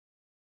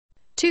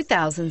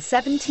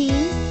2017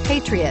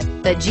 Patriot.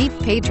 The Jeep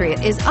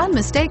Patriot is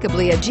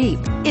unmistakably a Jeep.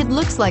 It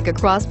looks like a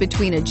cross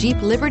between a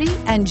Jeep Liberty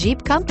and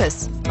Jeep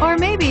Compass, or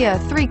maybe a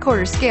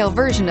 3/4 scale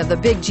version of the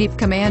big Jeep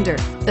Commander.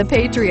 The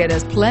Patriot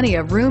has plenty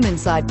of room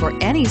inside for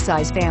any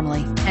size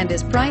family and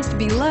is priced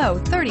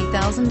below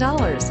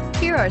 $30,000.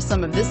 Here are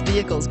some of this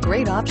vehicle's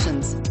great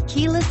options: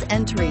 keyless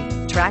entry,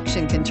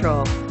 traction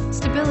control,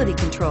 stability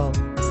control,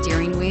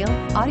 steering wheel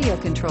audio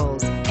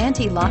controls,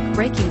 anti-lock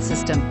braking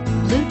system,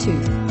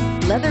 Bluetooth,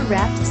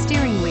 leather-wrapped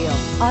steering wheel,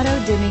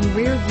 auto-dimming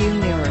rear view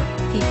mirror,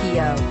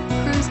 PPO,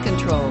 cruise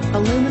control,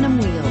 aluminum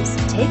wheels.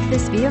 Take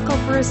this vehicle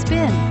for a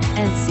spin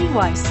and see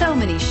why so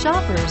many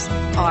shoppers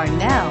are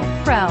now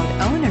proud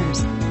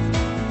owners.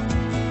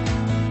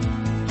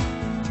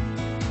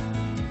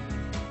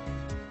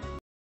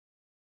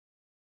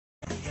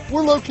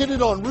 We're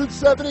located on Route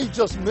 70,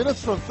 just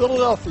minutes from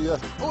Philadelphia.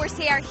 Or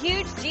see our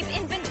huge Jeep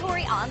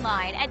inventory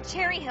online at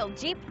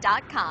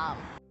cherryhilljeep.com.